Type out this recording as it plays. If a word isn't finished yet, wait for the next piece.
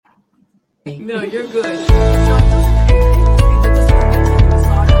No, you're good. Because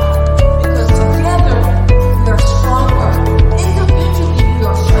together we are stronger. Individually we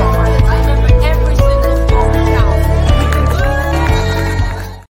are stronger. I remember every single phone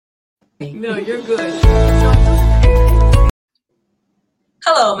count. No, you're good.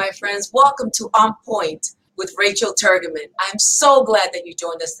 Hello, my friends. Welcome to On Point with Rachel Turgeman. I'm so glad that you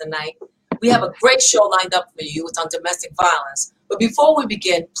joined us tonight. We have a great show lined up for you. It's on domestic violence. But before we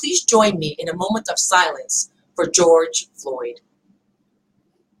begin, please join me in a moment of silence for George Floyd.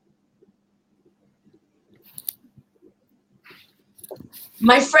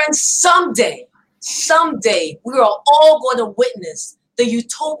 My friends, someday, we are all going to witness the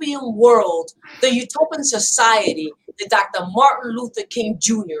utopian world, the utopian society that Dr. Martin Luther King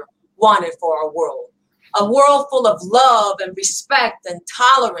Jr. wanted for our world. A world full of love and respect and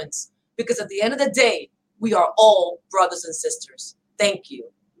tolerance, because at the end of the day, we are all brothers and sisters. Thank you.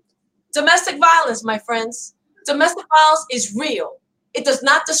 Domestic violence, my friends. Domestic violence is real. It does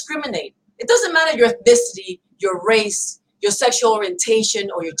not discriminate. It doesn't matter your ethnicity, your race, your sexual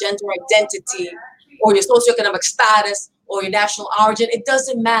orientation, or your gender identity, or your socioeconomic status, or your national origin. It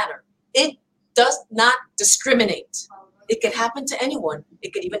doesn't matter. It does not discriminate. It can happen to anyone.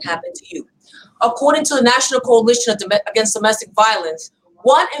 It can even happen to you. According to the National Coalition Against Domestic Violence,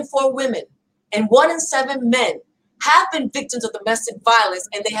 1 in 4 women and 1 in 7 men have been victims of domestic violence,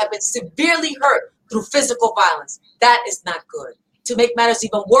 and they have been severely hurt through physical violence. That is not good. To make matters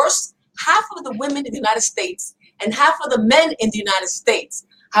even worse, half of the women in the United States and half of the men in the United States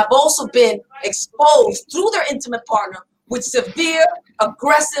have also been exposed through their intimate partner with severe,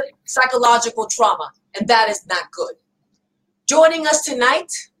 aggressive psychological trauma, and that is not good. Joining us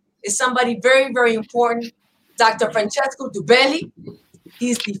tonight is somebody very, very important, Dr. Francesco Dubelli.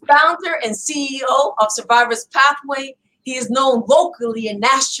 He's the founder and CEO of Survivors Pathway. He is known locally and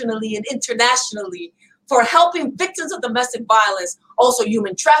nationally and internationally for helping victims of domestic violence, also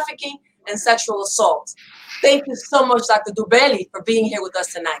human trafficking and sexual assault. Thank you so much, Dr. Dubelli, for being here with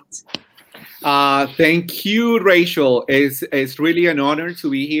us tonight. Thank you, Rachel. It's really an honor to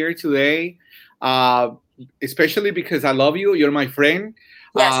be here today, especially because I love you. You're my friend.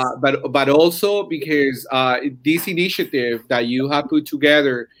 Yes. But also because this initiative that you have put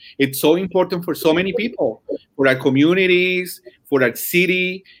together, it's so important for so many people, for our communities, for our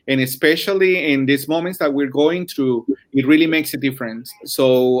city, and especially in these moments that we're going through, it really makes a difference.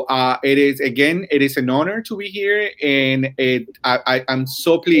 So it is an honor to be here, and I'm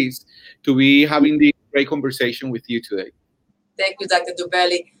so pleased to be having this great conversation with you today. Thank you, Dr.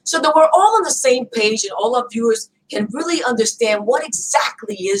 Dubelli. So that we're all on the same page and all our viewers can really understand what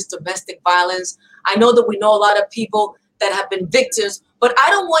exactly is domestic violence. I know that we know a lot of people that have been victims, but I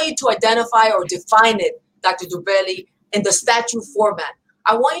don't want you to identify or define it, Dr. Dubelli, in the statute format.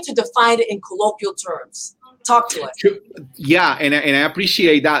 I want you to define it in colloquial terms. Talk to us. Yeah, and I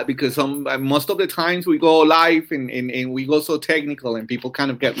appreciate that, because most of the times we go live and we go so technical and people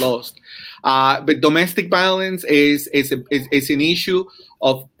kind of get lost. But domestic violence is an issue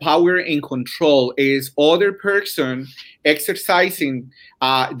of power and control. Is other person exercising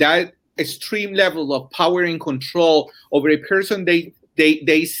that extreme level of power and control over a person they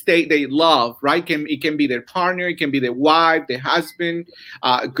love, right? It can be their partner, it can be their wife, their husband,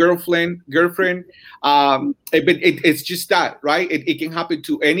 girlfriend. But it's just that, right? It can happen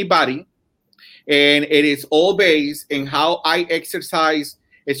to anybody, and it is all based in how I exercise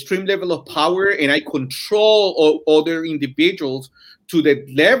extreme level of power and I control other individuals to the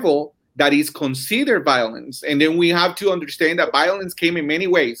level that is considered violence. And then we have to understand that violence came in many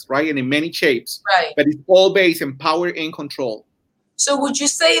ways, right? And in many shapes, right? But it's all based in power and control. So would you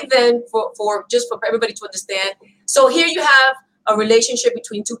say then, for everybody to understand, so here you have a relationship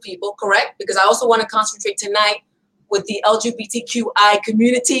between two people, correct? Because I also want to concentrate tonight with the LGBTQI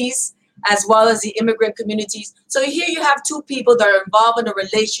communities as well as the immigrant communities. So here you have two people that are involved in a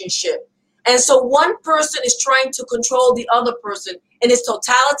relationship. And so one person is trying to control the other person in its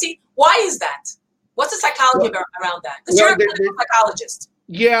totality. Why is that? What's the psychology around that? Because you're a clinical psychologist.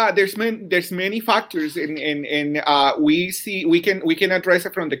 Yeah, there's many factors, and we can address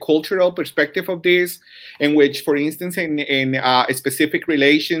it from the cultural perspective of this, in which, for instance, in specific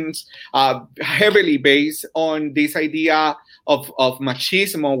relations, heavily based on this idea of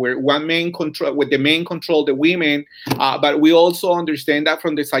machismo, where the men control the women, but we also understand that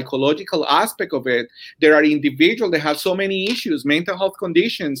from the psychological aspect of it, there are individuals that have so many issues, mental health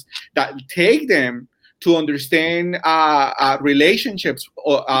conditions, that take them to understand relationships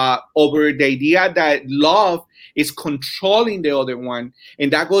over the idea that love is controlling the other one,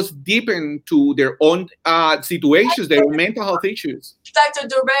 and that goes deep into their own situations, their own mental health issues. Dr.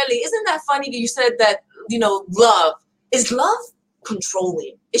 Dorelli, isn't that funny that you said that, love, is love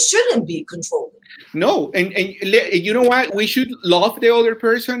controlling? It shouldn't be controlling. No, and you know what? We should love the other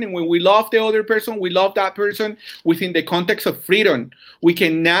person, and when we love the other person, we love that person within the context of freedom. We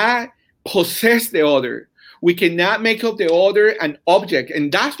cannot possess the other. We cannot make of the other an object,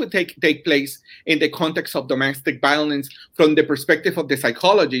 and that's what take place in the context of domestic violence from the perspective of the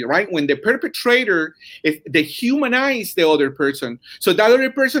psychology, right? When the perpetrator is dehumanize the other person, so that other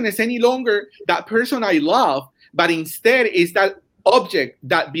person is any longer that person I love, but instead is that object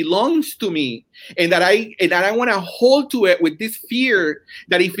that belongs to me, and that I want to hold to it with this fear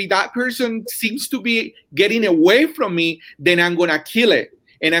that if that person seems to be getting away from me, then I'm gonna kill it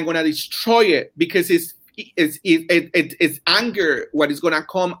and I'm gonna destroy it, because it's anger what is going to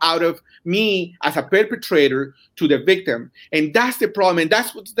come out of me as a perpetrator to the victim. And that's the problem, and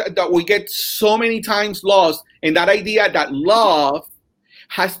that's what that we get so many times lost in that idea that love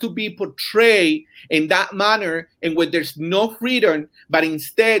has to be portrayed in that manner, and where there's no freedom, but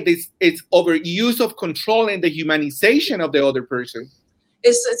instead it's overuse of control and the humanization of the other person.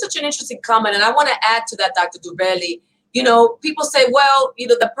 It's such an interesting comment, and I want to add to that, Dr. Dubelli. People say, well,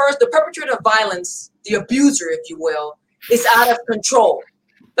 the perpetrator of violence, the abuser, if you will, is out of control.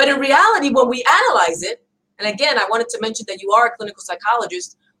 But in reality, when we analyze it, and again, I wanted to mention that you are a clinical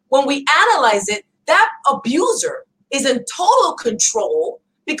psychologist, when we analyze it, that abuser is in total control,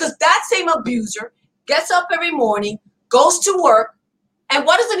 because that same abuser gets up every morning, goes to work, and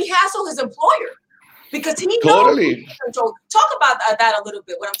what doesn't he hassle his employer? Because he knows he's in control. Talk about that a little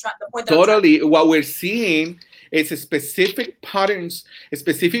bit. What I'm trying to point out. Totally. What we're seeing is specific patterns,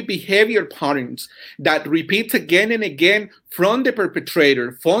 specific behavior patterns that repeats again and again from the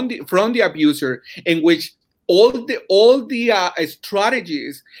perpetrator, from the abuser, in which all the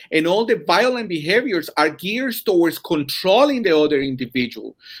strategies and all the violent behaviors are geared towards controlling the other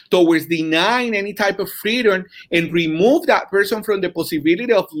individual, towards denying any type of freedom, and remove that person from the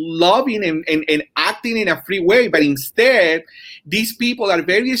possibility of loving and acting in a free way. But instead, these people are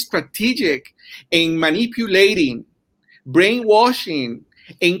very strategic in manipulating, brainwashing,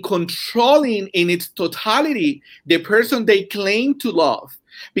 and controlling in its totality the person they claim to love.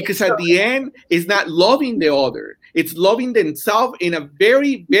 Because at the end, it's not loving the other. It's loving themselves in a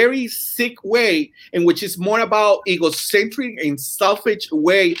very, very sick way, in which is more about egocentric and selfish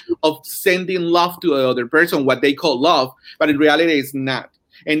way of sending love to the other person, what they call love, but in reality it's not.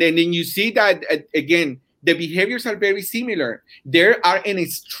 And then you see that, again, the behaviors are very similar. There are an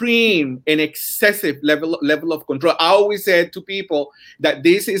extreme and excessive level of control. I always said to people that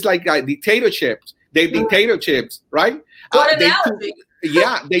this is like a dictatorship. They're dictatorships, right? What analogy?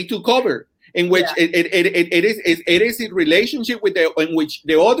 They took over, in which it is in relationship with in which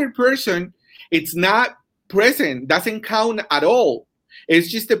the other person, it's not present, doesn't count at all.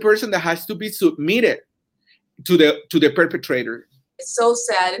 It's just the person that has to be submitted to the perpetrator. It's so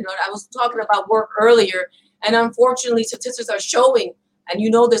sad. I was talking about work earlier, and unfortunately, statistics are showing, and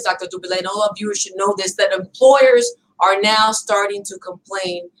you know this, Dr. Dubele, and all of viewers should know this, that employers are now starting to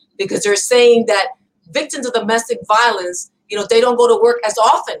complain, because they're saying that victims of domestic violence, they don't go to work as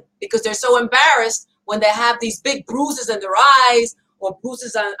often because they're so embarrassed when they have these big bruises in their eyes or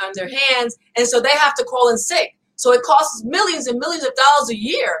bruises on their hands. And so they have to call in sick. So it costs millions and millions of dollars a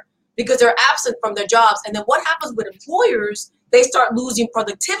year because they're absent from their jobs. And then what happens with employers? They start losing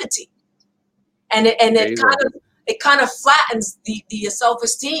productivity. And it kind of flattens the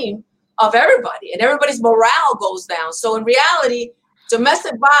self-esteem of everybody, and everybody's morale goes down. So in reality,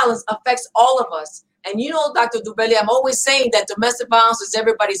 domestic violence affects all of us. And Dr. Dubele, I'm always saying that domestic violence is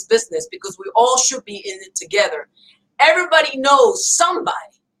everybody's business, because we all should be in it together. Everybody knows somebody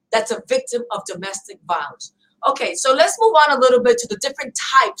that's a victim of domestic violence. Okay, so let's move on a little bit to the different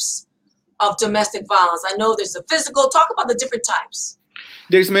types of domestic violence. I know there's the physical. Talk about the different types.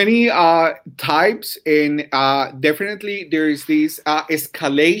 There's many types, and definitely there is this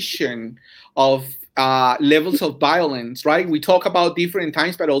escalation of levels of violence, right? We talk about different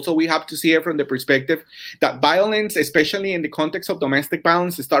times, but also we have to see it from the perspective that violence, especially in the context of domestic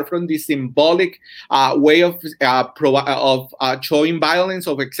violence, starts from the symbolic way of showing violence,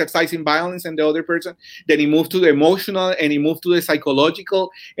 of exercising violence in the other person. Then it moves to the emotional, and it moves to the psychological,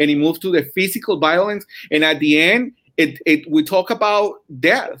 and it moves to the physical violence. And at the end, we talk about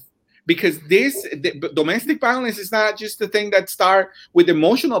death, because domestic violence is not just the thing that starts with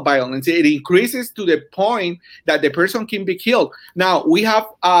emotional violence. It increases to the point that the person can be killed. Now, we have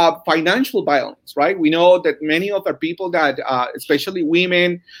financial violence, right? We know that many of the people that, especially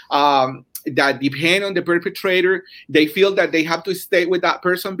women, that depend on the perpetrator, they feel that they have to stay with that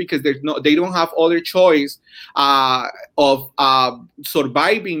person because they don't have other choice of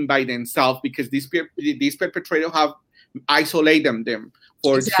surviving by themselves, because these perpetrators have isolated them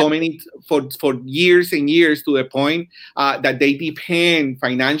for for years and years, to the point that they depend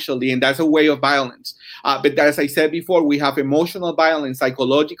financially, and that's a way of violence. But as I said before, we have emotional violence,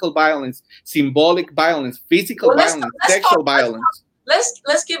 psychological violence, symbolic violence, physical violence, sexual violence.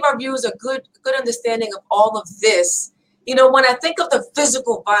 Let's give our viewers a good understanding of all of this. You know, when I think of the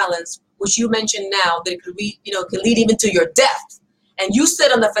physical violence, which you mentioned now, that it could be, can lead even to your death. And you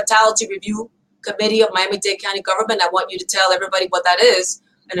sit on the fatality review committee of Miami-Dade County government. I want you to tell everybody what that is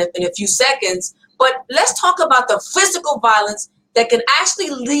in a few seconds. But let's talk about the physical violence that can actually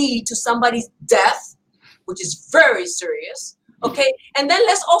lead to somebody's death, which is very serious. Okay. And then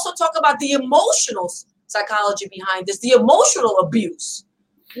let's also talk about the emotional psychology behind this, the emotional abuse.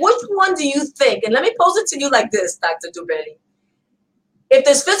 Which one do you think? And let me pose it to you like this, Dr. Dubelli. If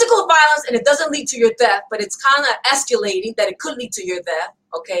there's physical violence and it doesn't lead to your death, but it's kind of escalating that it could lead to your death,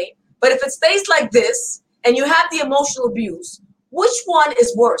 okay? But if it stays like this and you have the emotional abuse, which one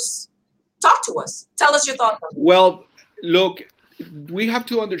is worse? Talk to us. Tell us your thoughts on it. Well, look, we have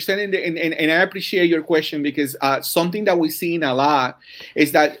to understand, and I appreciate your question, because something that we see in a lot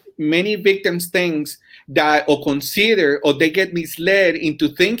is that many victims think that, or consider, or they get misled into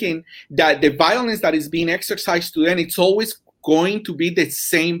thinking that the violence that is being exercised to them, it's always going to be the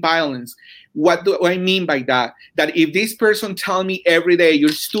same violence. What do I mean by that? That if this person tells me every day,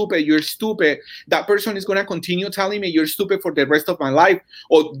 you're stupid, that person is going to continue telling me you're stupid for the rest of my life,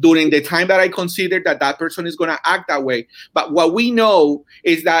 or during the time that I consider that person is going to act that way. But what we know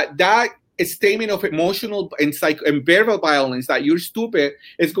is that statement of emotional and verbal violence, that you're stupid,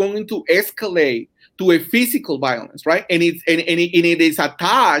 is going to escalate to a physical violence, right? And it is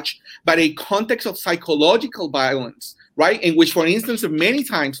attached by a context of psychological violence, right? In which, for instance, many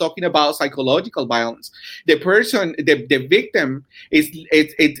times talking about psychological violence, the person, the victim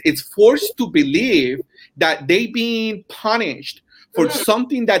is forced to believe that they being punished for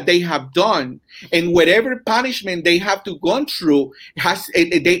something that they have done, and whatever punishment they have to go through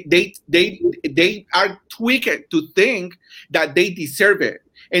they are tweaked to think that they deserve it,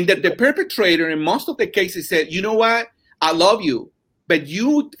 and that the perpetrator in most of the cases said, you know what, I love you, but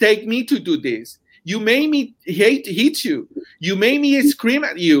you take me to do this. You made me hate you. You made me scream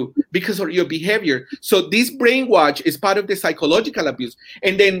at you because of your behavior. So this brainwash is part of the psychological abuse.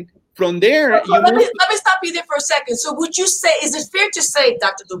 And then from there, let me stop you there for a second. So would you say, is it fair to say,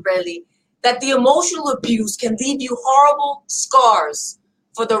 Dr. Dubelli, that the emotional abuse can leave you horrible scars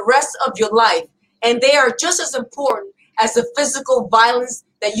for the rest of your life, and they are just as important as the physical violence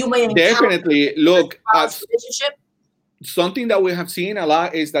that you may encounter? Definitely. Look, relationship? Something that we have seen a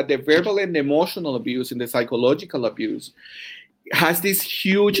lot is that the verbal and emotional abuse and the psychological abuse has this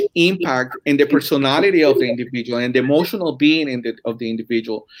huge impact in the personality of the individual and the emotional being of the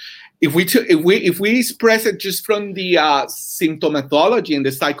individual. If we express it just from the symptomatology and the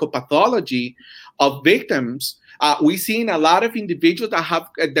psychopathology of victims, we've seen a lot of individuals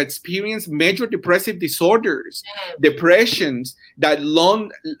that experience major depressive disorders, depressions that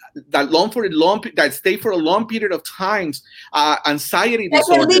stay for a long period of times, anxiety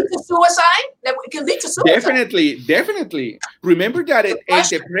disorders. That can lead to suicide. That can lead to suicide. Definitely. Remember that a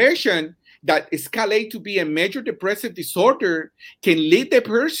depression that escalates to be a major depressive disorder can lead the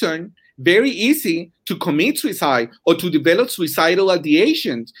person very easy to commit suicide or to develop suicidal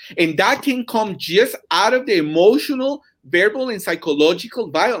ideations. And that can come just out of the emotional, verbal, and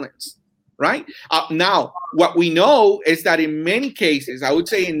psychological violence, right? Now, what we know is that in many cases, I would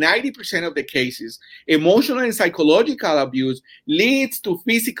say in 90% of the cases, emotional and psychological abuse leads to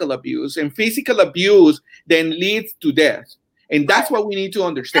physical abuse, and physical abuse then leads to death. And that's what we need to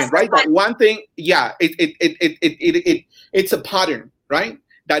understand, right? That one thing, it's a pattern, right?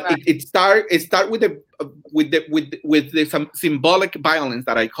 That it start with the symbolic violence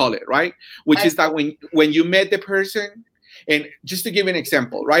that I call it, right? Which is that when you met the person, and just to give an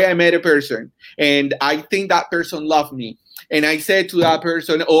example, right? I met a person and I think that person loved me. And I said to that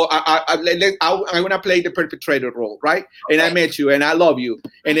person, I want to play the perpetrator role, right? And I met you and I love you.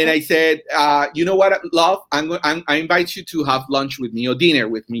 And then I said, you know what, love? I invite you to have lunch with me or dinner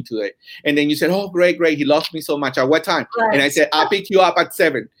with me today. And then you said, oh, great. He loves me so much. At what time? Right. And I said, I'll pick you up at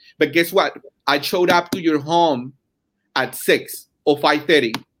 7. But guess what? I showed up to your home at 6 or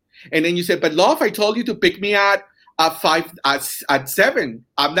 5:30. And then you say, but love, I told you to pick me at 5, at 7.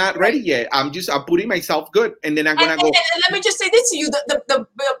 I'm not ready yet. I'm putting myself good. And then I'm going to go. And let me just say this to you: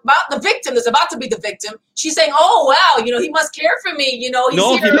 the victim is about to be the victim. She's saying, "Oh wow, he must care for me. He's No,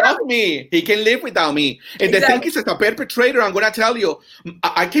 here." he loves me. He can live without me. And the thing is, as a perpetrator, I'm going to tell you,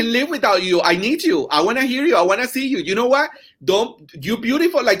 I can live without you. I need you. I want to hear you. I want to see you. You know what? You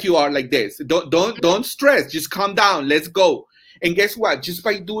beautiful like you are like this. Don't stress. Just calm down. Let's go. And guess what? Just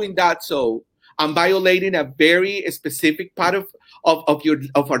by doing that, so I'm violating a very specific part of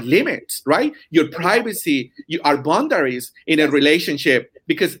our limits, right? Your privacy, our boundaries in a relationship.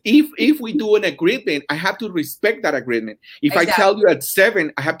 Because if we do an agreement, I have to respect that agreement. If I tell you at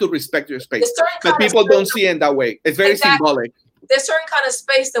 7, I have to respect your space. But people don't see it that way. It's very symbolic. There's certain kind of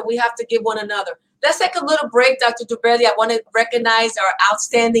space that we have to give one another. Let's take a little break, Dr. Dubelli. I want to recognize our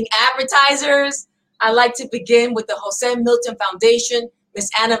outstanding advertisers. I'd like to begin with the Jose Milton Foundation. Miss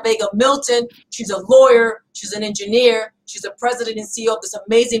Anna Vega Milton. She's a lawyer. She's an engineer. She's the president and CEO of this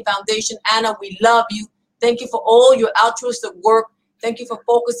amazing foundation. Anna, we love you. Thank you for all your altruistic work. Thank you for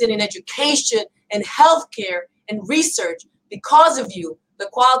focusing in education and healthcare and research. Because of you, the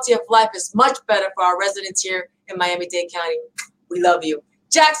quality of life is much better for our residents here in Miami-Dade County. We love you.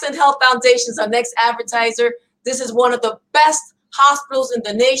 Jackson Health Foundation is our next advertiser. This is one of the best hospitals in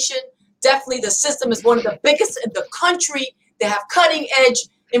the nation. Definitely the system is one of the biggest in the country. They have cutting-edge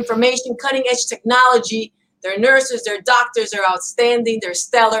information, cutting-edge technology. Their nurses, their doctors are outstanding. They're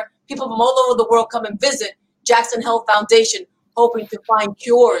stellar. People from all over the world come and visit Jackson Health Foundation, hoping to find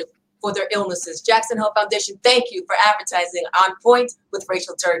cures for their illnesses. Jackson Health Foundation, thank you for advertising On Point with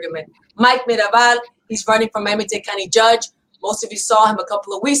Rachel Turgerman. Mike Mirabal, he's running for Miami-Dade County Judge. Most of you saw him a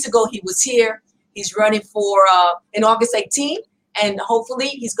couple of weeks ago. He was here. He's running for in August 18th, and hopefully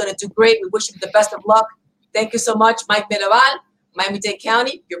he's going to do great. We wish him the best of luck. Thank you so much, Mike Mirabal. Miami-Dade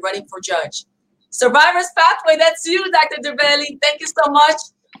County, you're running for judge. Survivors Pathway, that's you, Dr. Dubelli. Thank you so much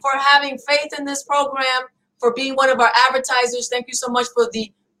for having faith in this program, for being one of our advertisers. Thank you so much for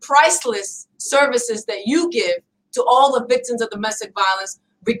the priceless services that you give to all the victims of domestic violence,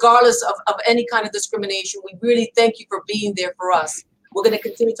 regardless of any kind of discrimination. We really thank you for being there for us. We're going to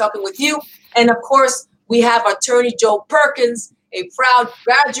continue talking with you. And of course, we have attorney Joe Perkins, a proud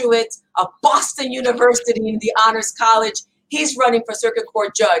graduate of Boston University in the Honors College. He's running for Circuit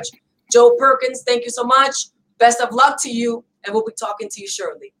Court Judge. Joe Perkins, thank you so much. Best of luck to you, and we'll be talking to you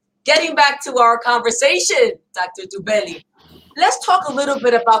shortly. Getting back to our conversation, Dr. Dubelli, let's talk a little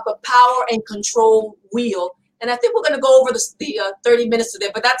bit about the power and control wheel. And I think we're going to go over the 30 minutes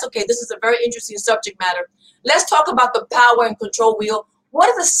today, but that's okay. This is a very interesting subject matter. Let's talk about the power and control wheel. What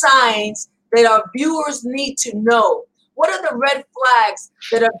are the signs that our viewers need to know? What are the red flags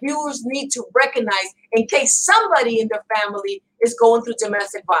that our viewers need to recognize in case somebody in their family is going through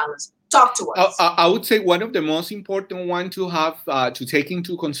domestic violence? Talk to us. I would say one of the most important ones to have to take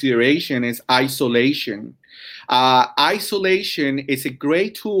into consideration is isolation. Isolation is a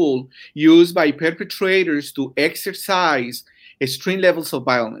great tool used by perpetrators to exercise extreme levels of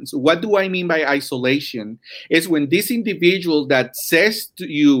violence. What do I mean by isolation? Is when this individual that say to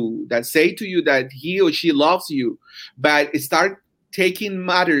you that he or she loves you, but start taking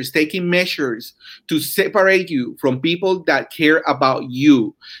measures to separate you from people that care about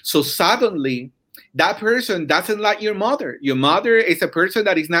you. So suddenly, that person doesn't like your mother. Your mother is a person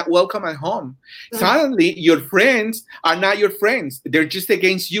that is not welcome at home. Suddenly, your friends are not your friends. They're just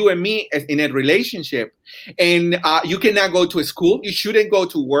against you and me in a relationship. And you cannot go to a school. You shouldn't go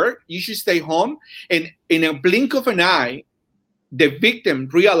to work. You should stay home. And in a blink of an eye, the victim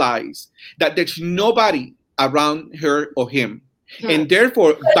realizes that there's nobody around her or him. And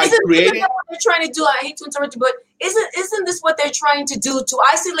therefore, by creating... Isn't what they're trying to do? I hate to interrupt you, but isn't this what they're trying to do? To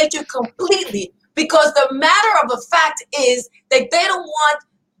isolate you completely? Because the matter of the fact is that they don't want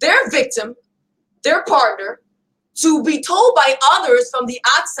their victim, their partner, to be told by others from the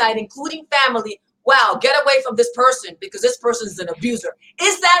outside, including family, wow, get away from this person because this person is an abuser.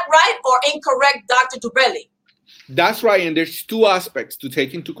 Is that right or incorrect, Dr. Dubelli? That's right. And there's two aspects to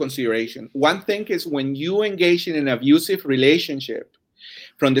take into consideration. One thing is when you engage in an abusive relationship,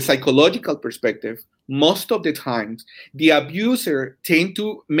 from the psychological perspective, most of the times, the abuser tend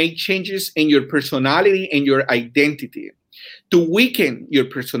to make changes in your personality and your identity to weaken your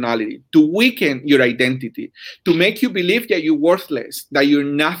personality, to weaken your identity, to make you believe that you're worthless, that you're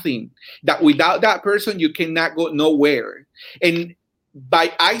nothing, that without that person, you cannot go nowhere. And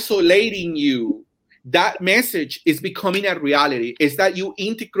by isolating you, that message is becoming a reality. It's that you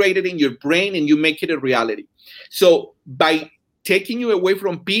integrate it in your brain and you make it a reality. So by taking you away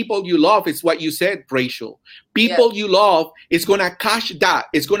from people you love is what you said, Rachel. Yeah. People you love is going to catch that.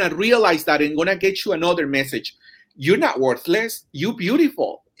 It's going to realize that and going to get you another message. You're not worthless. You're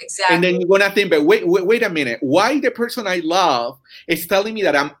beautiful. Exactly. And then you're going to think, but wait a minute. Why the person I love is telling me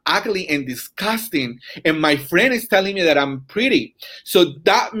that I'm ugly and disgusting, and my friend is telling me that I'm pretty? So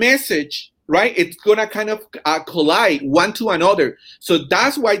that message, right, it's going to kind of collide one to another. So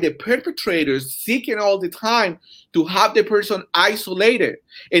that's why the perpetrators seeking all the time to have the person isolated.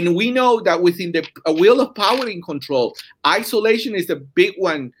 And we know that within the wheel of power and control, isolation is a big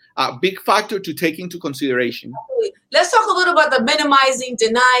one, a big factor to take into consideration. Let's talk a little about the minimizing,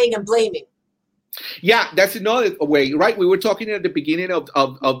 denying, and blaming. Yeah, that's another way, right? We were talking at the beginning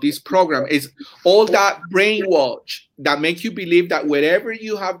of this program, is all that brainwash that makes you believe that whatever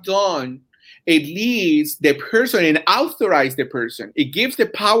you have done, it leads the person and authorize the person. It gives the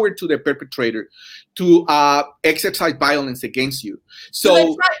power to the perpetrator to exercise violence against you.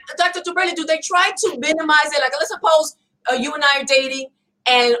 So, Dr. Tuberli, do they try to minimize it? Like, let's suppose you and I are dating,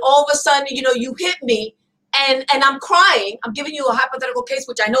 and all of a sudden, you hit me, and I'm crying. I'm giving you a hypothetical case,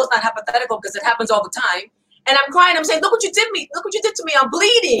 which I know is not hypothetical because it happens all the time. And I'm crying. I'm saying, look what you did me. Look what you did to me. I'm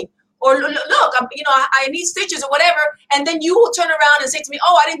bleeding. Or look, I need stitches or whatever. And then you will turn around and say to me,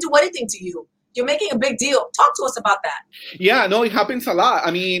 oh, I didn't do anything to you. You're making a big deal. Talk to us about that. Yeah, no, it happens a lot.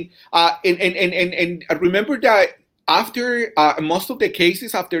 I mean, and remember that after most of the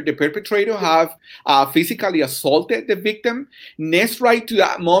cases, after the perpetrator have physically assaulted the victim, next right to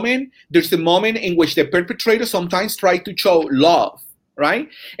that moment, there's a moment in which the perpetrator sometimes try to show love, right?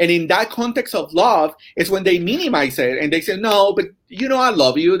 And in that context of love is when they minimize it and they say, no, but I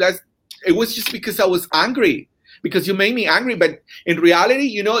love you. It was just because I was angry. Because you made me angry, but in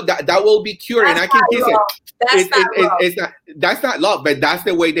reality, that will be cured, and I can kiss it. That's not love, but that's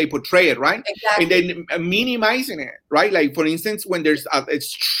the way they portray it, right? Exactly. And then minimizing it, right? Like, for instance, when there's a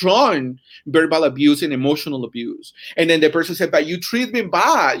strong verbal abuse and emotional abuse, and then the person said, "But you treat me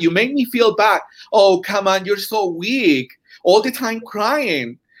bad. You make me feel bad. Oh, come on, you're so weak. All the time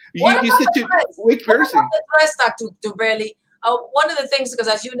crying. You're such a weak person." What about the threats, Dr. Tuberli? One of the things, because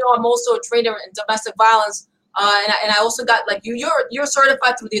as you know, I'm also a trainer in domestic violence. And I also got, like, you're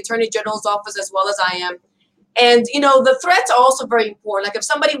certified through the Attorney General's office as well as I am. And, the threats are also very important. Like, if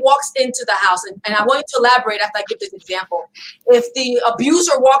somebody walks into the house, and I want you to elaborate after I give this example. If the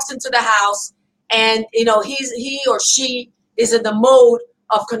abuser walks into the house and, he or she is in the mode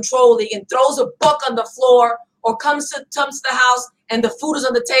of controlling and throws a book on the floor, or comes to the house and the food is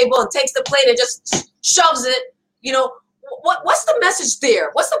on the table and takes the plate and just shoves it, what's the message there?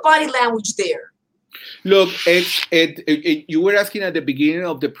 What's the body language there? Look, you were asking at the beginning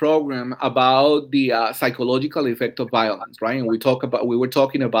of the program about the psychological effect of violence, right? And we were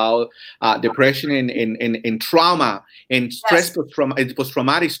talking about depression and trauma and stress, yes,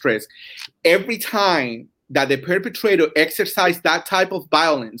 post-traumatic stress. Every time that the perpetrator exercised that type of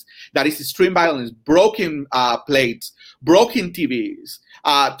violence, that is extreme violence, broken plates, broken TVs,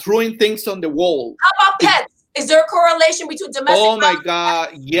 throwing things on the wall. How about pets? Is there a correlation between domestic violence? Oh my God,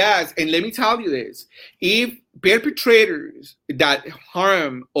 yes. And let me tell you this. If perpetrators that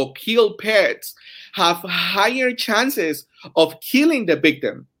harm or kill pets have higher chances of killing the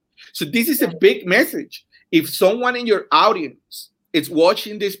victim. So this is a big message. If someone in your audience is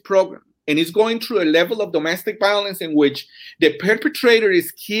watching this program and is going through a level of domestic violence in which the perpetrator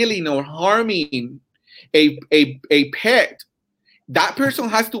is killing or harming a pet, that person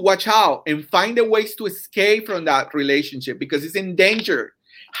has to watch out and find the ways to escape from that relationship because it's in danger,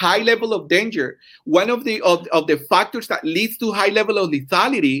 high level of danger. One of the factors that leads to high level of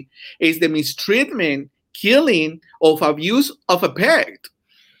lethality is the mistreatment, killing, of abuse of a pet.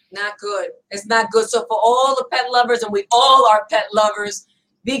 Not good. It's not good. So for all the pet lovers, and we all are pet lovers,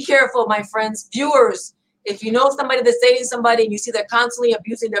 be careful, my friends. Viewers, if you know somebody that's dating somebody and you see they're constantly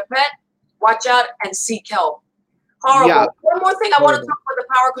abusing their pet, watch out and seek help. Horrible. Yeah. One more thing, I want to talk about the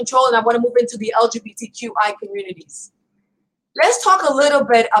power control, and I want to move into the LGBTQI communities. Let's talk a little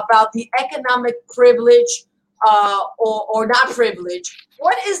bit about the economic privilege or not privilege.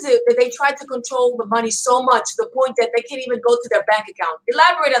 What is it that they try to control the money so much to the point that they can't even go to their bank account?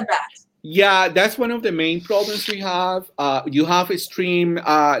 Elaborate on that. Yeah, that's one of the main problems we have. You have extreme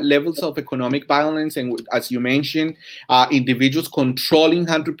levels of economic violence, and as you mentioned, individuals controlling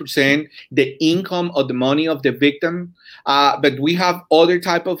 100% the income or the money of the victim. But we have other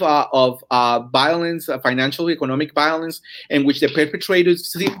type of violence, financial, economic violence, in which the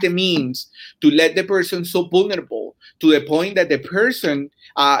perpetrators seek the means to let the person so vulnerable to the point that the person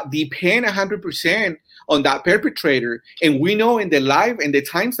depend 100% on that perpetrator. And we know in the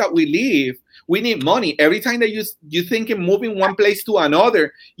times that we live, We need money. Every time that you think in moving one place to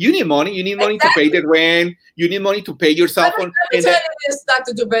another, you need money. You need money to pay the rent. You need money to pay your cell phone. Let me tell you this,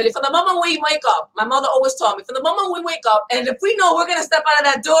 Dr. Dubelli. From the moment we wake up, my mother always told me, from the moment we wake up, and if we know we're going to step out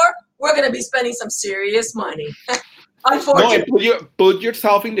of that door, we're going to be spending some serious money. Unfortunately. No, put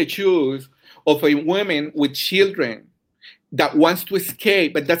yourself in the shoes of a woman with children that wants to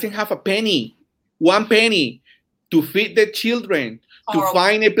escape but doesn't have a penny, one penny to feed the children, to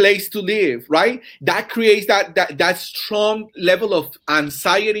find a place to live, right? That creates that strong level of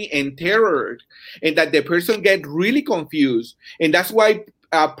anxiety and terror, and that the person get really confused. And that's why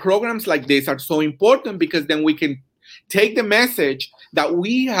programs like this are so important, because then we can take the message that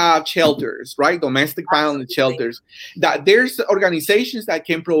we have shelters, right? Domestic violence shelters, that there's organizations that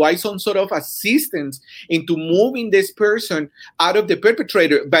can provide some sort of assistance into moving this person out of the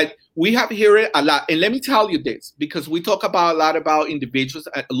perpetrator. But we have heard a lot. And let me tell you this, because we talk about a lot about individuals,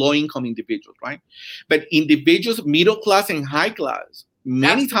 low-income individuals, right? But individuals, middle class and high class,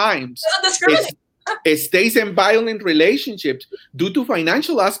 many times, it stays in violent relationships due to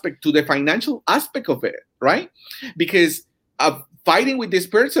the financial aspect of it, right? Because fighting with this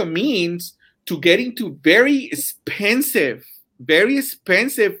person means to get into very expensive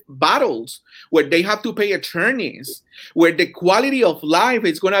battles where they have to pay attorneys, where the quality of life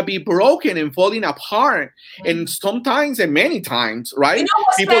is going to be broken and falling apart. And sometimes, and many times, right? You know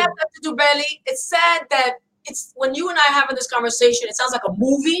what's sad, Dr. Dubelli? It's sad that it's when you and I having this conversation, it sounds like a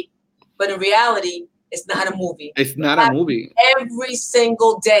movie, but in reality, it's not a movie. It's not a movie. Every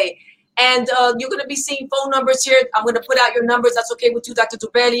single day. And you're going to be seeing phone numbers here. I'm going to put out your numbers. That's okay with you, Dr.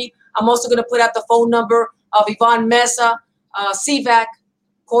 Dubelli. I'm also going to put out the phone number of Yvonne Mesa, CVAC,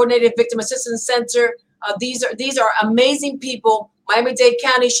 Coordinated Victim Assistance Center. These are amazing people. Miami-Dade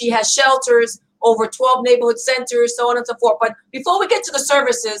County, she has shelters, over 12 neighborhood centers, so on and so forth. But before we get to the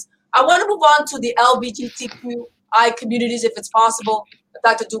services, I want to move on to the LGBTQI communities, if it's possible.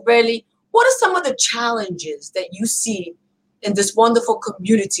 Dr. Dubelli, what are some of the challenges that you see in this wonderful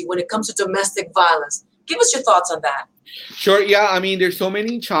community when it comes to domestic violence? Give us your thoughts on that. Sure. Yeah. I mean, there's so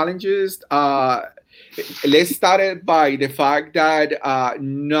many challenges. Let's start by the fact that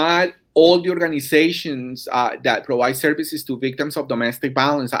not all the organizations that provide services to victims of domestic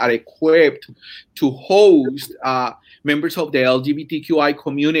violence are equipped to host members of the LGBTQI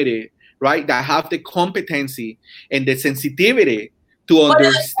community, right? That have the competency and the sensitivity to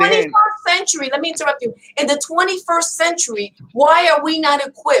understand. In the 21st century, let me interrupt you. In the 21st century, why are we not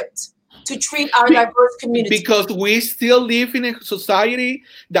equipped to treat our diverse community? Because we still live in a society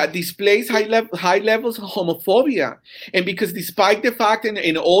that displays high levels of homophobia, and because despite the fact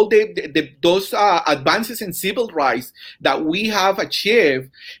in all those advances in civil rights that we have achieved,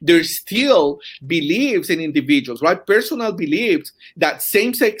 there's still beliefs in individuals, right? Personal beliefs that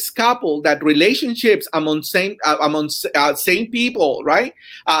same-sex couple, that relationships among same people, right?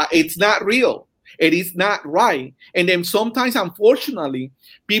 It's not real. It is not right. And then sometimes, unfortunately,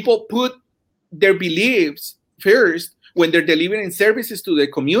 people put their beliefs first when they're delivering services to the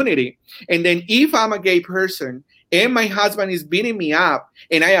community. And then if I'm a gay person and my husband is beating me up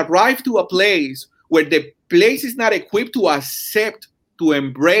and I arrive to a place where the place is not equipped to accept, to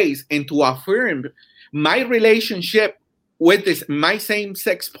embrace, and to affirm my relationship with my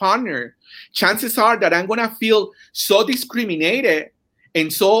same-sex partner, chances are that I'm going to feel so discriminated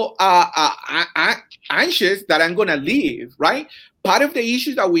and so anxious that I'm going to leave, right? Part of the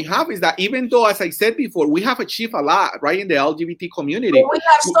issue that we have is that even though, as I said before, we have achieved a lot, right, in the LGBT community. But we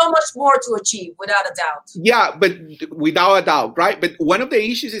have so much more to achieve, without a doubt. Yeah, but without a doubt, right? But one of the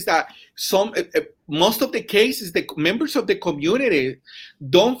issues is that most of the cases, the members of the community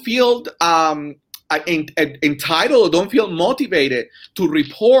don't feel entitled or don't feel motivated to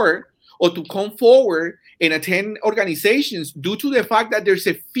report or to come forward and attend organizations due to the fact that there's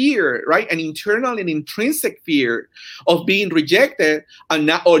a fear, right? An internal and intrinsic fear of being rejected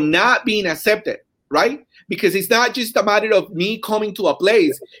or not being accepted, right? Because it's not just a matter of me coming to a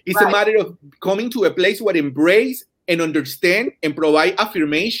place. It's a matter of coming to a place where embrace and understand and provide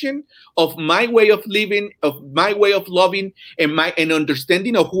affirmation of my way of living, of my way of loving, and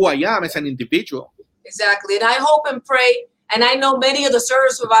understanding of who I am as an individual. Exactly. And I hope and pray, and I know many of the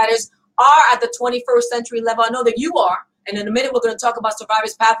service providers are at the 21st century level. I know that you are. And in a minute, we're going to talk about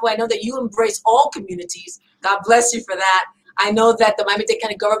Survivor's Pathway. I know that you embrace all communities. God bless you for that. I know that the Miami-Dade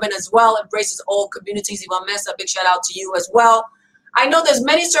County government as well embraces all communities. Yvonne Mesa, a big shout out to you as well. I know there's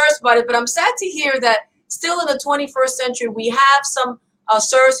many service providers, but I'm sad to hear that still in the 21st century, we have some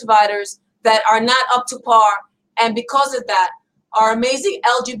service providers that are not up to par. And because of that, our amazing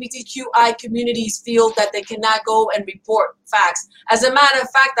LGBTQI communities feel that they cannot go and report facts. As a matter of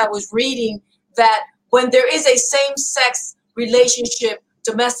fact, I was reading that when there is a same-sex relationship,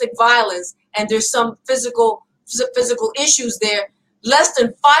 domestic violence, and there's some physical issues there, less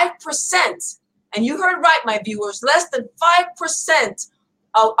than 5%, and you heard right, my viewers, less than 5%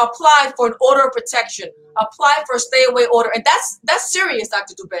 apply for an order of protection, apply for a stay-away order. And that's serious,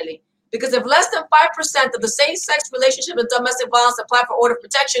 Dr. Dubelli, because if less than 5% of the same-sex relationship and domestic violence apply for order of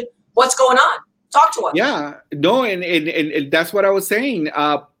protection, what's going on? Talk to us. Yeah, no, and that's what I was saying.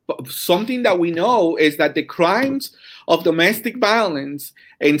 Something that we know is that the crimes of domestic violence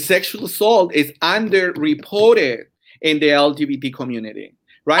and sexual assault is underreported in the LGBT community,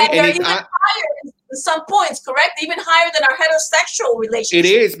 right? And they're even higher in some points, correct? Even higher than our heterosexual relationship. It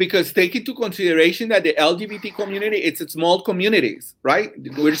is, because take into consideration that the LGBT community, it's small communities, right?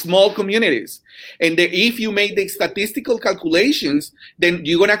 We're small communities. And if you make the statistical calculations, then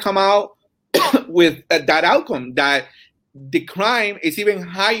you're going to come out with that outcome, that the crime is even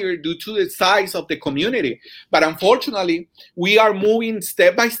higher due to the size of the community. But unfortunately, we are moving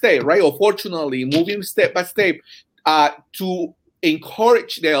step by step, right? Or fortunately, moving step by step to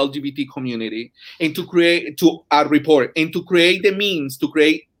encourage the LGBT community and to report and to create the means, to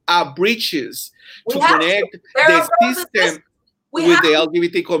create bridges to connect the system with the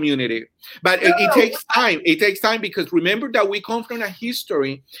LGBT community. But it takes time. It takes time, because remember that we come from a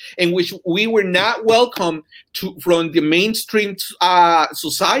history in which we were not welcome from the mainstream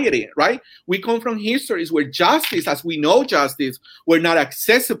society, right? We come from histories where justice, as we know justice, were not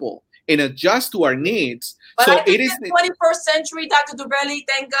accessible and adjust to our needs. But so I think it is in the 21st century, Dr. Dubelli,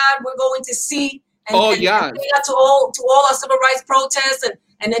 thank God, we're going to see and to all our civil rights protests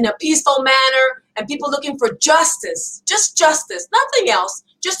and in a peaceful manner, and people looking for justice, just justice, nothing else,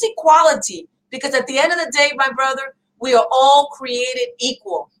 just equality. Because at the end of the day, my brother, we are all created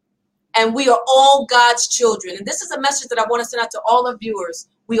equal, and we are all God's children. And this is a message that I want to send out to all our viewers.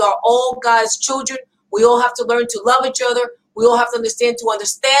 We are all God's children. We all have to learn to love each other. We all have to understand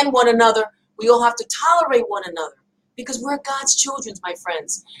one another. We all have to tolerate one another, because we're God's children, my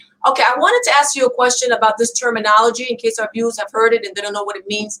friends. Okay, I wanted to ask you a question about this terminology in case our viewers have heard it and they don't know what it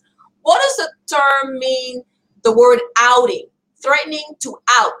means. What does the term mean, the word outing? Threatening to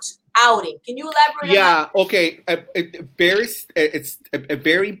outing. Can you elaborate on that? Okay. It's a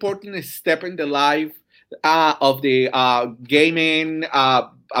very important step in the life of the gay men,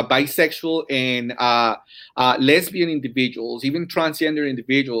 bisexual and lesbian individuals, even transgender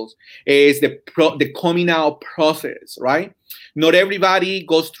individuals, is the coming out process, right? Not everybody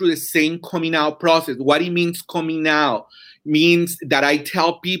goes through the same coming out process. What it means coming out means that I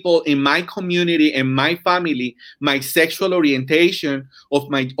tell people in my community and my family my sexual orientation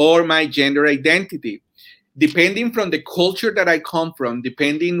or my gender identity. Depending from the culture that I come from,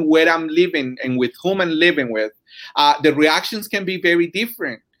 depending where I'm living and with whom I'm living with, the reactions can be very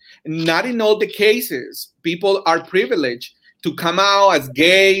different. Not in all the cases, people are privileged to come out as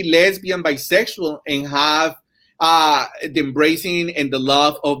gay, lesbian, bisexual, and have the embracing and the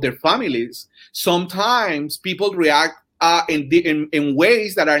love of their families. Sometimes people react in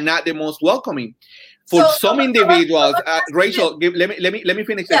ways that are not the most welcoming. For some individuals, Rachel, let me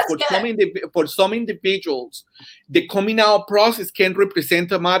finish that. For some individuals, the coming out process can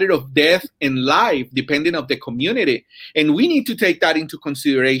represent a matter of death and life, depending on the community, and we need to take that into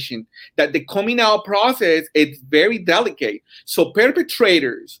consideration. That the coming out process is very delicate. So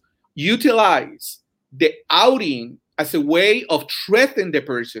perpetrators utilize the outing as a way of threatening the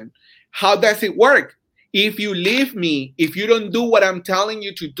person. How does it work? If you leave me, if you don't do what I'm telling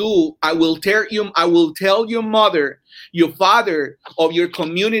you to do, I will tell your mother, your father of your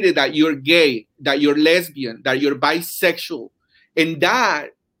community that you're gay, that you're lesbian, that you're bisexual. And that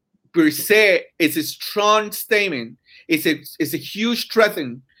per se is a strong statement. It's a huge threat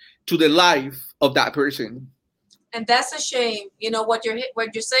to the life of that person. And that's a shame. You know what you're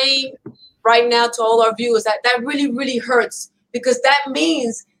saying right now to all our viewers, that really, really hurts, because that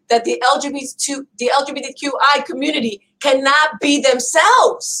means that the LGBTQI community cannot be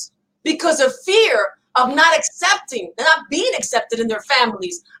themselves because of fear of not being accepted in their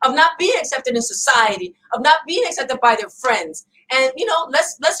families, of not being accepted in society, of not being accepted by their friends. And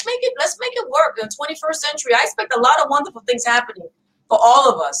let's make it work in the 21st century. I expect a lot of wonderful things happening for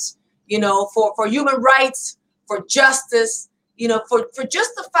all of us. For human rights, for justice. For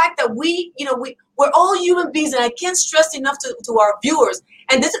just the fact that we're all human beings, and I can't stress enough to our viewers.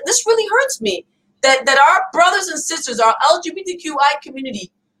 And this really hurts me that our brothers and sisters, our LGBTQI community,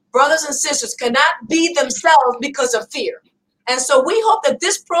 brothers and sisters, cannot be themselves because of fear. And so we hope that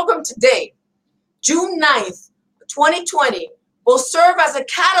this program today, June 9th, 2020, will serve as a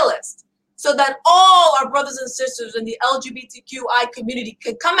catalyst so that all our brothers and sisters in the LGBTQI community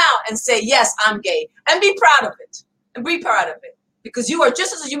can come out and say, yes, I'm gay, and be proud of it. And be proud of it. Because you are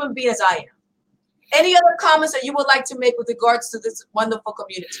just as a human being as I am. Any other comments that you would like to make with regards to this wonderful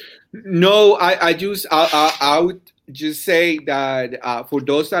community? No, I would just say that for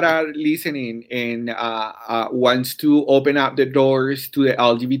those that are listening and wants to open up the doors to the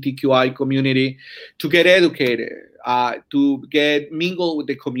LGBTQI community, to get educated, to get mingled with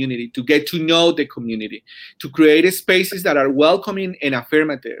the community, to get to know the community, to create spaces that are welcoming and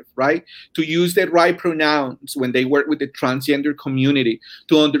affirmative, right? To use the right pronouns when they work with the transgender community,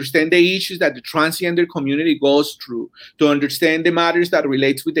 to understand the issues that the transgender community goes through, to understand the matters that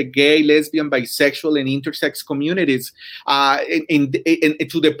relates with the gay, lesbian, bisexual, and intersex communities, and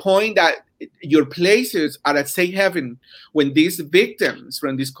to the point that your places are a safe haven when these victims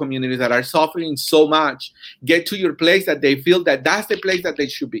from these communities that are suffering so much get to your place, that they feel that that's the place that they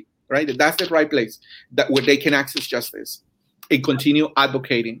should be, right? That that's the right place that where they can access justice and continue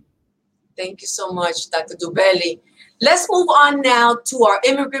advocating. Thank you so much, Dr. Dubelli. Let's move on now to our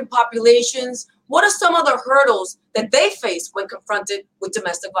immigrant populations. What are some of the hurdles that they face when confronted with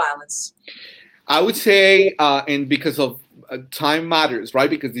domestic violence? I would say, and because of time matters, right?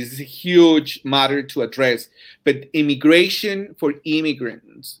 Because this is a huge matter to address. But immigration for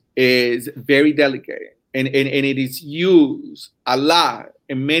immigrants is very delicate, and it is used a lot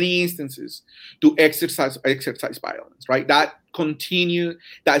in many instances to exercise violence, right? That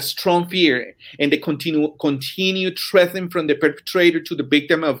strong fear and the continue threatening from the perpetrator to the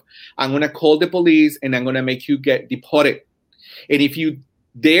victim of, I'm gonna call the police and I'm gonna make you get deported. And if you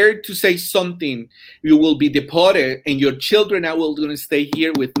dare to say something, you will be deported, and your children are going to stay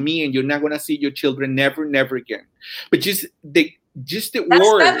here with me, and you're not going to see your children never again. But just the That's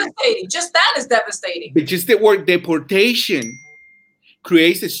word, devastating. Just that is devastating. but just the word deportation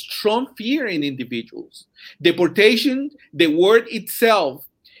creates a strong fear in individuals. Deportation, the word itself,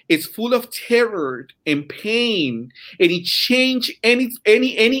 is full of terror and pain, and it changes any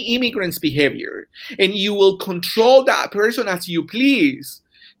immigrant's behavior. And you will control that person as you please,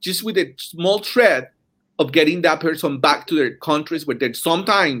 just with a small threat of getting that person back to their countries where they're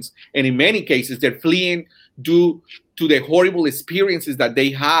sometimes, and in many cases, they're fleeing due to the horrible experiences that they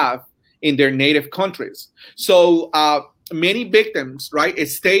have in their native countries. So many victims, right,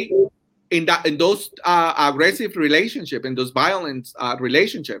 stay in those aggressive relationships, in those violent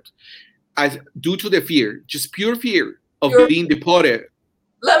relationships, as due to the fear, just pure fear of being deported.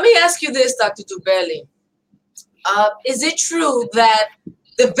 Let me ask you this, Dr. Dubelli. Is it true that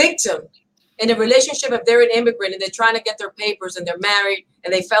the victim in a relationship, if they're an immigrant and they're trying to get their papers and they're married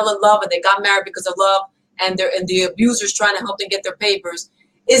and they fell in love and they got married because of love, and the abuser's trying to help them get their papers,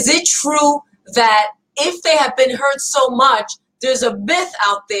 is it true that if they have been hurt so much, there's a myth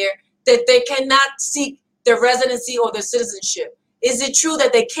out there that they cannot seek their residency or their citizenship? Is it true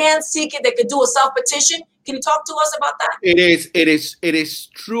that they can seek it? They could do a self-petition? Can you talk to us about that? It is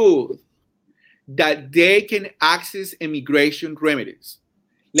true that they can access immigration remedies.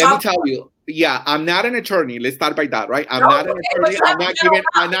 Let me tell you, yeah, I'm not an attorney. Let's start by that, right? I'm not an attorney.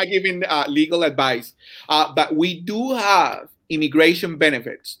 I'm not giving legal advice. But we do have immigration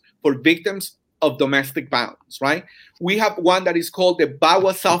benefits for victims of domestic violence, right? We have one that is called the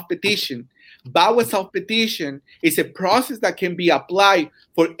VAWA self-petition. VAWA self-petition is a process that can be applied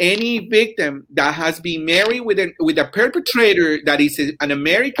for any victim that has been married with a perpetrator that is an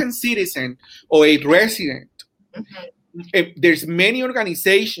American citizen or a resident. Mm-hmm. There's many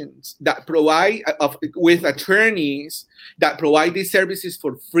organizations that provide with attorneys that provide these services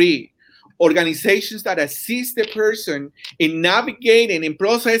for free. Organizations that assist the person in navigating and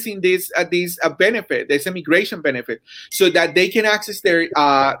processing this benefit, this immigration benefit, so that they can access their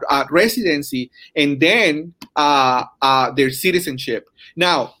residency and then their citizenship.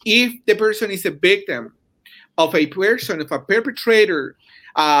 Now, if the person is a victim of a perpetrator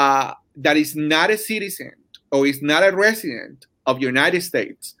that is not a citizen or is not a resident of the United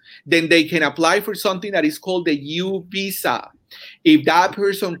States, then they can apply for something that is called the U visa. If that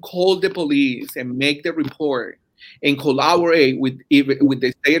person called the police and make the report and collaborate with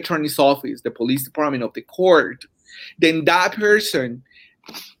the state attorney's office, the police department of the court, then that person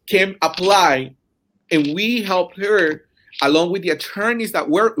can apply, and we help her along with the attorneys that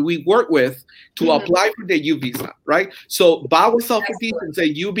we work with to apply for the U visa, right? So VAWA self-petitions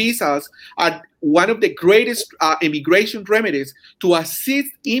and U visas are one of the greatest immigration remedies to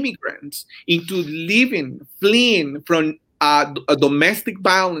assist immigrants into fleeing from domestic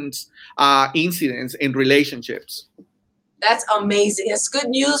violence incidents and relationships. That's amazing. It's good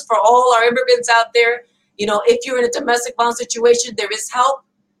news for all our immigrants out there. You know, if you're in a domestic violence situation, there is help.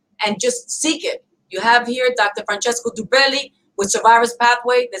 and just seek it. You have here Dr. Francesco Dubelli with Survivors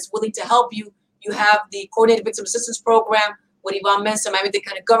Pathway that's willing to help you. You have the Coordinated Victim Assistance Program with Yvonne Mensa, Miami-Dade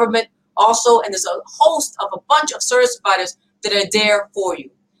County Government also, and there's a host of a bunch of service providers that are there for you.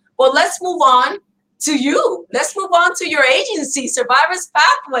 Well, let's move on to you. Let's move on to your agency, Survivors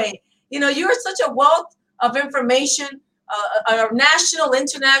Pathway. You know, you're such a wealth of information. Our national,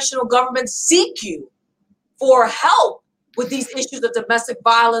 international governments seek you for help with these issues of domestic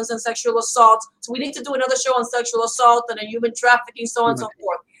violence and sexual assault. So we need to do another show on sexual assault and human trafficking, so on and so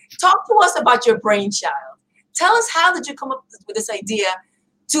forth. Talk to us about your brainchild. Tell us, how did you come up with this idea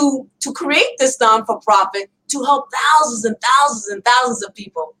to create this non-for-profit to help thousands and thousands and thousands of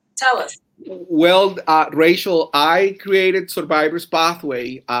people? Tell us. Well, Rachel, I created Survivors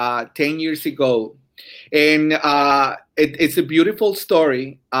Pathway 10 years ago. And it's a beautiful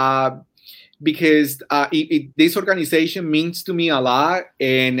story because this organization means to me a lot.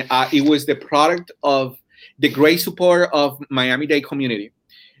 And it was the product of the great support of Miami-Dade community.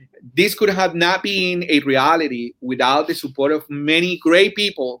 This could have not been a reality without the support of many great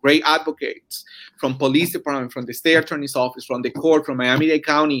people, great advocates from police department, from the state attorney's office, from the court, from Miami-Dade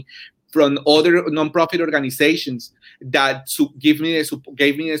County, from other nonprofit organizations that gave me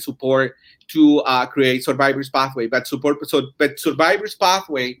the support to create Survivors Pathway. But Survivors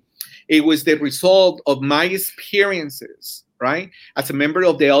Pathway, it was the result of my experiences, right, as a member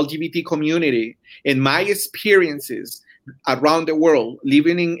of the LGBT community, and my experiences around the world,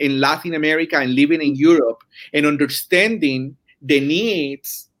 living in Latin America and living in Europe, and understanding the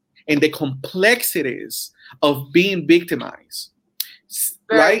needs and the complexities of being victimized.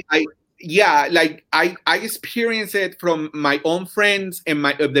 Right? I experienced it from my own friends and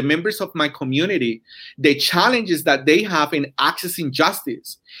the members of my community, the challenges that they have in accessing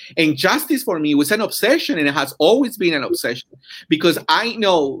justice. And justice for me was an obsession, and it has always been an obsession, because I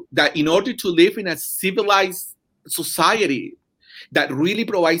know that in order to live in a civilized society that really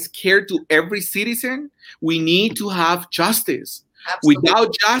provides care to every citizen, we need to have justice. Absolutely.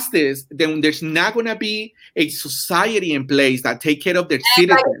 Without justice, then there's not going to be a society in place that take care of their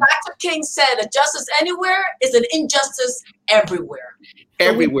citizens. Like Dr. King said, a justice anywhere is an injustice everywhere.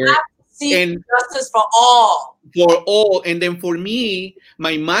 Everywhere. So we have to seek justice for all. For all. And then for me,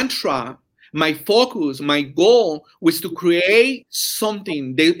 my mantra, my focus, my goal was to create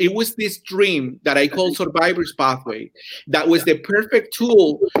something. It was this dream that I call Survivors Pathway. That was the perfect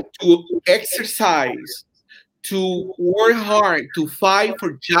tool to exercise, to work hard, to fight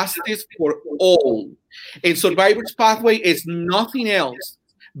for justice for all. And Survivors Pathway is nothing else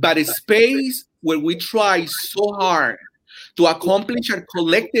but a space where we try so hard to accomplish our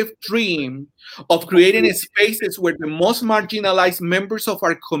collective dream of creating spaces where the most marginalized members of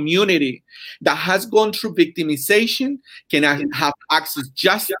our community that has gone through victimization can have access to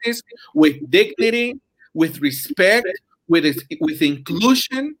justice with dignity, with respect, with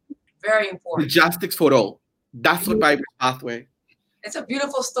inclusion. Very important. Justice for all. That's Survivors Pathway. It's a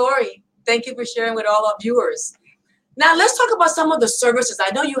beautiful story. Thank you for sharing with all our viewers. Now let's talk about some of the services.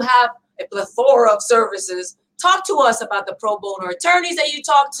 I know you have a plethora of services. Talk to us about the pro bono attorneys that you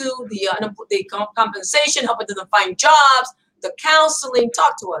talk to, the compensation, helping them find jobs, the counseling.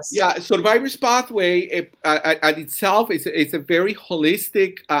 Talk to us. Yeah, Survivors Pathway at itself is a very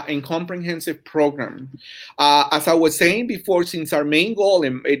holistic and comprehensive program. As I was saying before, since our main goal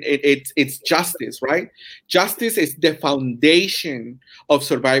it's justice, right? Justice is the foundation of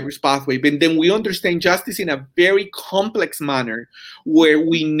Survivors Pathway. But then we understand justice in a very complex manner, where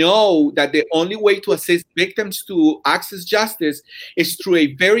we know that the only way to assist victims to access justice is through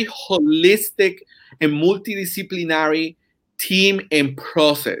a very holistic and multidisciplinary team and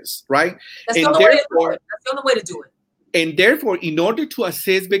process, right? That's the only way to do it. And therefore, in order to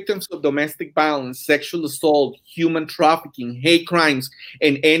assist victims of domestic violence, sexual assault, human trafficking, hate crimes,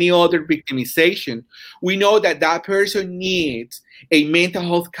 and any other victimization, we know that that person needs a mental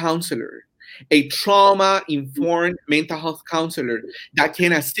health counselor, a trauma-informed mental health counselor that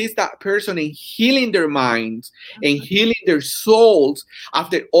can assist that person in healing their minds and healing their souls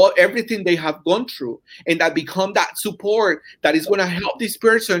after everything they have gone through, and that become that support that is going to help this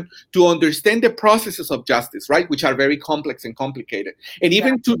person to understand the processes of justice, right, which are very complex and complicated, and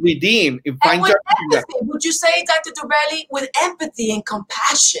even to redeem and find with empathy, would you say, Dr. Dubelli, with empathy and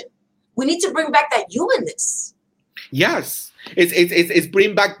compassion, we need to bring back that humanness. Yes. It's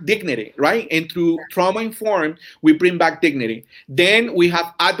bring back dignity, right? And through trauma-informed, we bring back dignity. Then we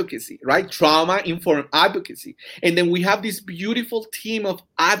have advocacy, right? Trauma-informed advocacy. And then we have this beautiful team of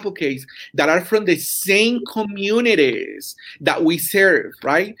advocates that are from the same communities that we serve,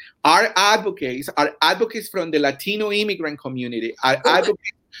 right? Our advocates are advocates from the Latino immigrant community, are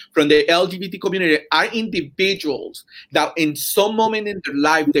advocates from the LGBT community are individuals that in some moment in their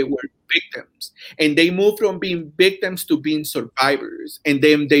life they were victims, and they move from being victims to being survivors, and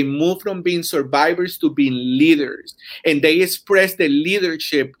then they move from being survivors to being leaders, and they express the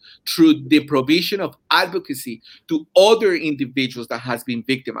leadership through the provision of advocacy to other individuals that has been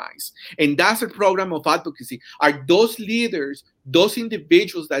victimized. And that's a program of advocacy. Are those leaders, those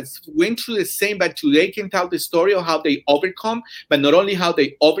individuals that went through the same, but today can tell the story of how they overcome, but not only how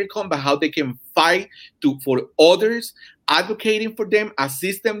they overcome, but how they can fight for others, advocating for them,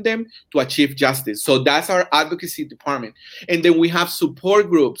 assisting them to achieve justice. So that's our advocacy department. And then we have support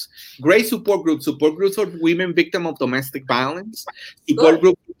groups, great support groups of women victims of domestic violence, support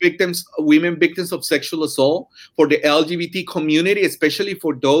group women victims of sexual assault, for the LGBT community, especially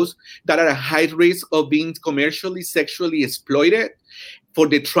for those that are at high risk of being commercially, sexually exploited, for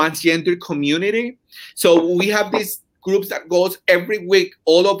the transgender community. So we have these groups that goes every week,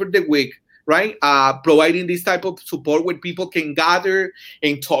 all over the week, right? Providing this type of support where people can gather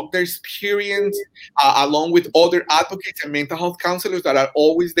and talk their experience along with other advocates and mental health counselors that are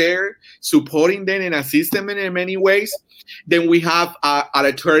always there, supporting them and assisting them in many ways. Then we have our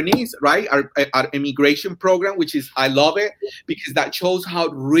attorneys, right? Our immigration program, which is, I love it because that shows how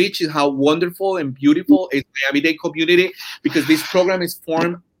rich and how wonderful and beautiful is the Miami-Dade community, because this program is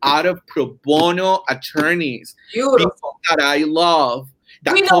formed out of pro bono attorneys. Beautiful. That I love.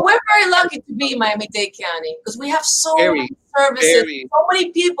 We know we're very lucky to be in Miami-Dade County because we have so many services, so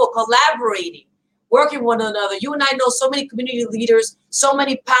many people collaborating, working with one another. You and I know so many community leaders, so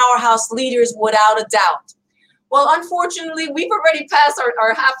many powerhouse leaders, without a doubt. Well, unfortunately, we've already passed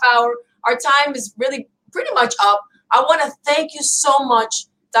our half hour. Our time is really pretty much up. I want to thank you so much,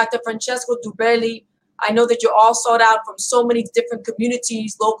 Dr. Francesco Dubelli. I know that you're all sought out from so many different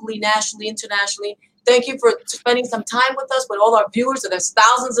communities, locally, nationally, internationally. Thank you for spending some time with us, with all our viewers, and there's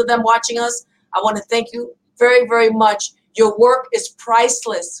thousands of them watching us. I want to thank you very, very much. Your work is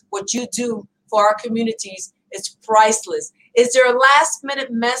priceless. What you do for our communities is priceless. Is there a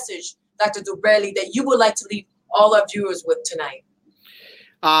last-minute message, Dr. Dubelli, that you would like to leave all our viewers with tonight?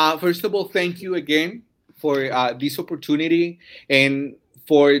 First of all, thank you again for this opportunity, and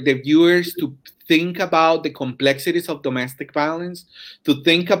for the viewers to think about the complexities of domestic violence, to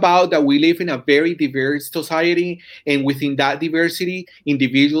think about that we live in a very diverse society, and within that diversity,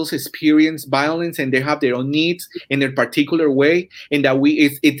 individuals experience violence and they have their own needs in their particular way, and that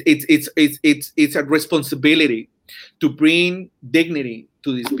it's a responsibility to bring dignity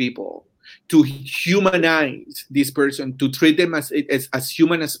to these people, to humanize this person, to treat them as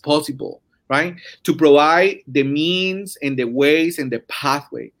human as possible, right? To provide the means and the ways and the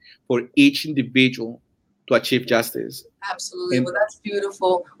pathway for each individual to achieve justice. Absolutely. Well, that's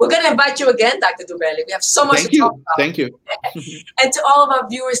beautiful. We're going to invite you again, Dr. Dubelli. We have so much to talk about. Thank you. And to all of our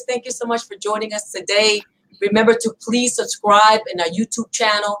viewers, thank you so much for joining us today. Remember to please subscribe in our YouTube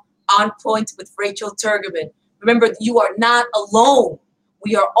channel, On Point with Rachel Turgerman. Remember, you are not alone.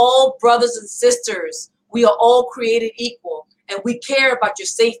 We are all brothers and sisters. We are all created equal, and we care about your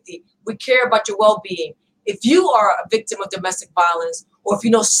safety. We care about your well-being. If you are a victim of domestic violence, or if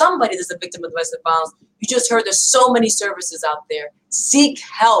you know somebody that's a victim of domestic violence, you just heard there's so many services out there. Seek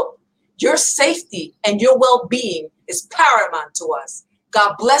help. Your safety and your well-being is paramount to us.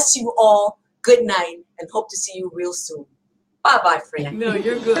 God bless you all. Good night, and hope to see you real soon. Bye-bye, friend. No,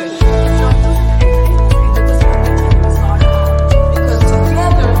 you're good.